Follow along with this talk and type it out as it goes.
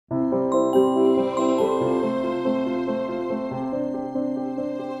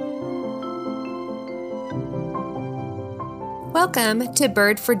Welcome to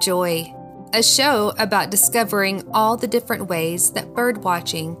Bird for Joy, a show about discovering all the different ways that bird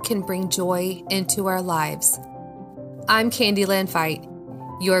watching can bring joy into our lives. I'm Candyland Fight,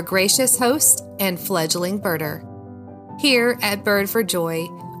 your gracious host and fledgling birder. Here at Bird for Joy,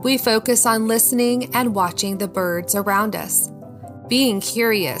 we focus on listening and watching the birds around us, being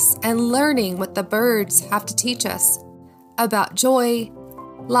curious and learning what the birds have to teach us about joy,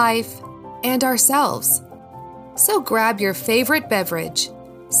 life, and ourselves. So grab your favorite beverage,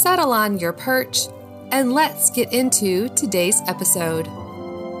 settle on your perch, and let's get into today's episode.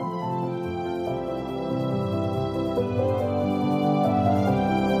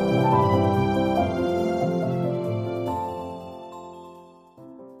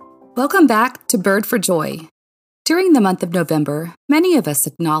 Welcome back to Bird for Joy. During the month of November, many of us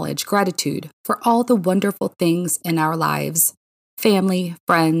acknowledge gratitude for all the wonderful things in our lives: family,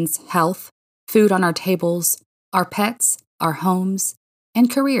 friends, health, food on our tables, our pets, our homes, and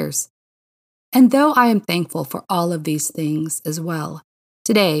careers. And though I am thankful for all of these things as well,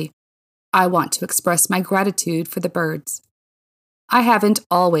 today I want to express my gratitude for the birds. I haven't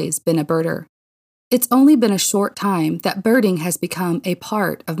always been a birder. It's only been a short time that birding has become a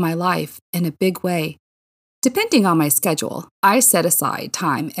part of my life in a big way. Depending on my schedule, I set aside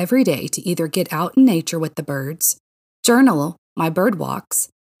time every day to either get out in nature with the birds, journal my bird walks,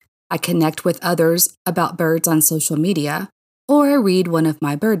 I connect with others about birds on social media, or I read one of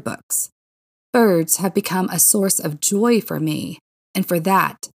my bird books. Birds have become a source of joy for me, and for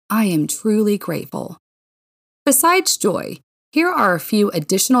that, I am truly grateful. Besides joy, here are a few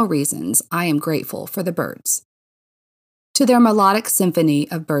additional reasons I am grateful for the birds. To their melodic symphony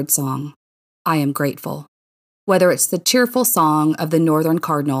of birdsong, I am grateful. Whether it's the cheerful song of the northern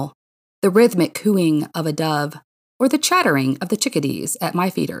cardinal, the rhythmic cooing of a dove, or the chattering of the chickadees at my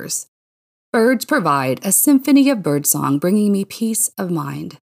feeders, birds provide a symphony of birdsong bringing me peace of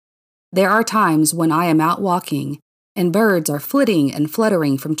mind. There are times when I am out walking and birds are flitting and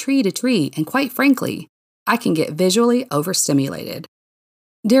fluttering from tree to tree, and quite frankly, I can get visually overstimulated.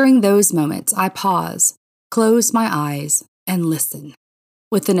 During those moments, I pause, close my eyes, and listen.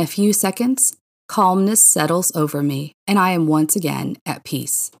 Within a few seconds, calmness settles over me, and I am once again at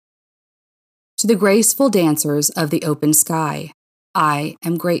peace. To the graceful dancers of the open sky, I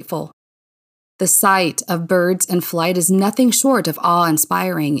am grateful. The sight of birds in flight is nothing short of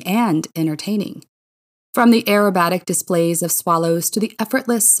awe-inspiring and entertaining. From the aerobatic displays of swallows to the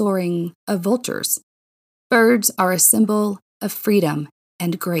effortless soaring of vultures, birds are a symbol of freedom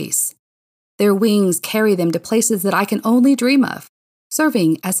and grace. Their wings carry them to places that I can only dream of,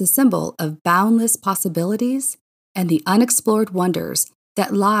 serving as a symbol of boundless possibilities and the unexplored wonders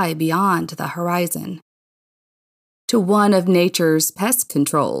that lie beyond the horizon. To one of nature's pest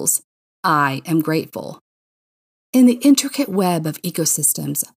controls, I am grateful. In the intricate web of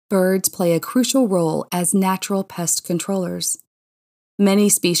ecosystems, birds play a crucial role as natural pest controllers. Many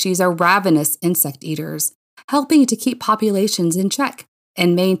species are ravenous insect eaters, helping to keep populations in check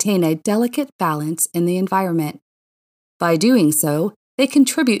and maintain a delicate balance in the environment. By doing so, they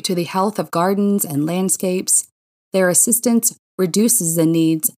contribute to the health of gardens and landscapes. Their assistance reduces the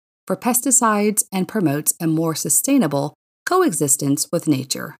needs for pesticides and promotes a more sustainable coexistence with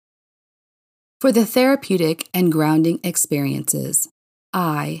nature. For the therapeutic and grounding experiences,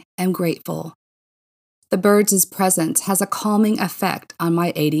 I am grateful. The birds' presence has a calming effect on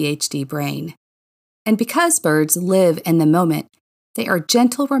my ADHD brain. And because birds live in the moment, they are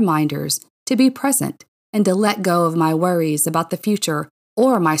gentle reminders to be present and to let go of my worries about the future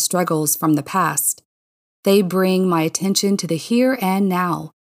or my struggles from the past. They bring my attention to the here and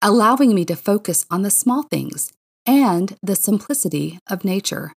now, allowing me to focus on the small things and the simplicity of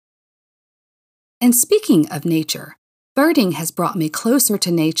nature. And speaking of nature, birding has brought me closer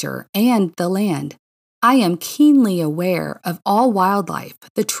to nature and the land. I am keenly aware of all wildlife,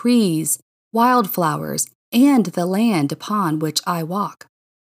 the trees, wildflowers, and the land upon which I walk.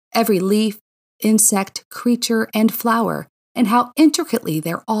 Every leaf, insect, creature, and flower, and how intricately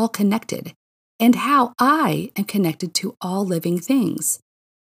they're all connected, and how I am connected to all living things.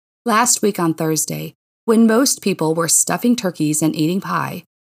 Last week on Thursday, when most people were stuffing turkeys and eating pie,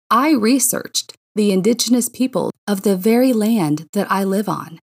 I researched the indigenous people of the very land that I live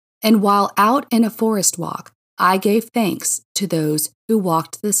on, and while out in a forest walk, I gave thanks to those who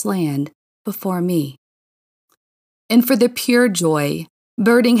walked this land before me. And for the pure joy,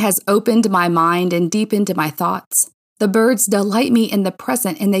 birding has opened my mind and deepened my thoughts. The birds delight me in the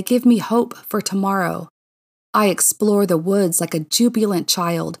present, and they give me hope for tomorrow. I explore the woods like a jubilant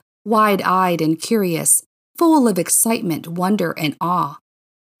child, wide-eyed and curious, full of excitement, wonder, and awe.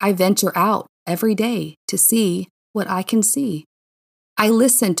 I venture out every day to see what I can see. I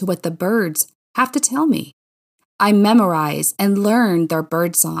listen to what the birds have to tell me. I memorize and learn their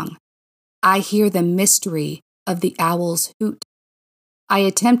birdsong. I hear the mystery of the owl's hoot. I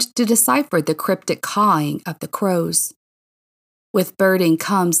attempt to decipher the cryptic cawing of the crows. With birding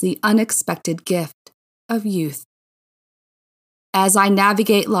comes the unexpected gift of youth. As I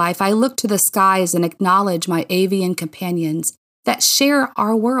navigate life, I look to the skies and acknowledge my avian companions that share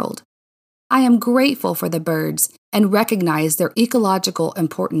our world. I am grateful for the birds and recognize their ecological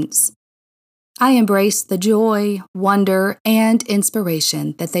importance. I embrace the joy, wonder, and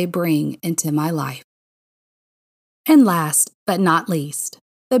inspiration that they bring into my life. And last but not least,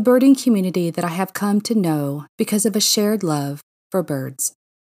 the birding community that I have come to know because of a shared love for birds.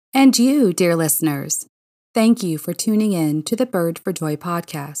 And you, dear listeners, thank you for tuning in to the Bird for Joy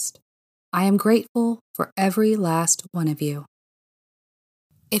podcast. I am grateful for every last one of you.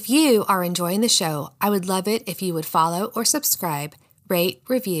 If you are enjoying the show, I would love it if you would follow or subscribe, rate,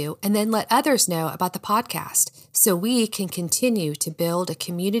 review, and then let others know about the podcast so we can continue to build a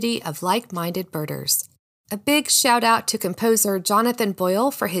community of like-minded birders. A big shout out to composer Jonathan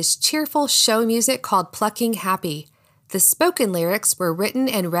Boyle for his cheerful show music called Plucking Happy. The spoken lyrics were written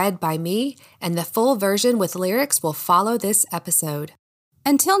and read by me, and the full version with lyrics will follow this episode.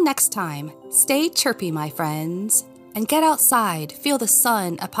 Until next time, stay chirpy, my friends, and get outside, feel the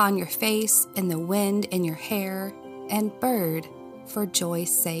sun upon your face and the wind in your hair, and bird for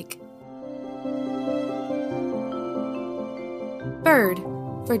joy's sake. Bird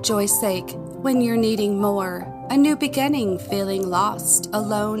for joy's sake, when you're needing more, a new beginning, feeling lost,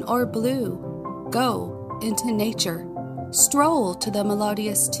 alone, or blue, go into nature. Stroll to the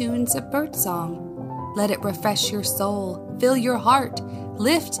melodious tunes of birdsong. Let it refresh your soul, fill your heart,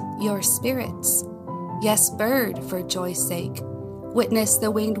 lift your spirits. Yes, bird, for joy's sake. Witness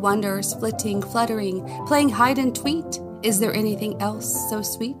the winged wonders, flitting, fluttering, playing hide and tweet. Is there anything else so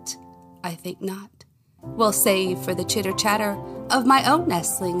sweet? I think not. We'll save for the chitter-chatter of my own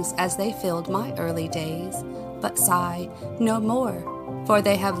nestlings as they filled my early days, but sigh no more, for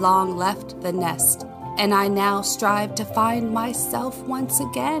they have long left the nest, and I now strive to find myself once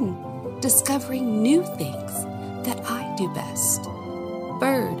again, discovering new things that I do best.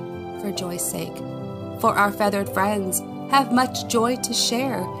 Bird, for joy's sake, for our feathered friends have much joy to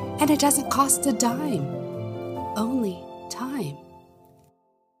share, and it doesn't cost a dime, only time.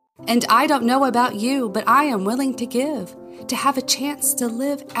 And I don't know about you, but I am willing to give, to have a chance to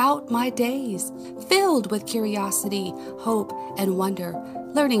live out my days, filled with curiosity, hope, and wonder,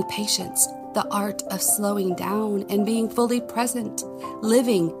 learning patience, the art of slowing down and being fully present,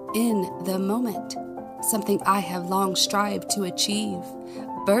 living in the moment, something I have long strived to achieve.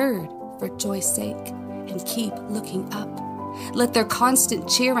 Bird, for joy's sake, and keep looking up. Let their constant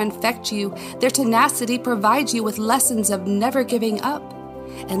cheer infect you, their tenacity provide you with lessons of never giving up,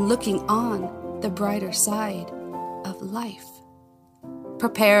 and looking on the brighter side of life.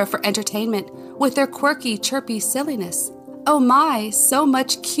 Prepare for entertainment with their quirky, chirpy silliness. Oh my, so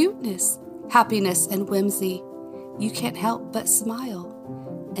much cuteness, happiness, and whimsy. You can't help but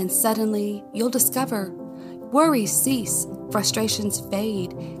smile. And suddenly you'll discover worries cease, frustrations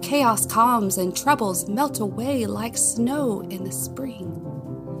fade, chaos calms, and troubles melt away like snow in the spring.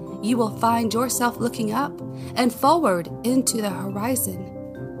 You will find yourself looking up and forward into the horizon,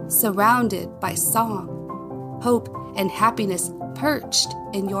 surrounded by song, hope, and happiness perched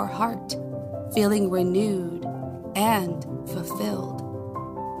in your heart, feeling renewed and fulfilled.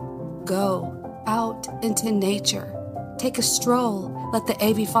 Go out into nature, take a stroll, let the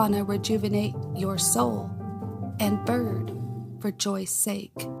avifauna rejuvenate your soul, and bird, for joy's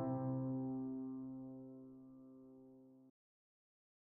sake.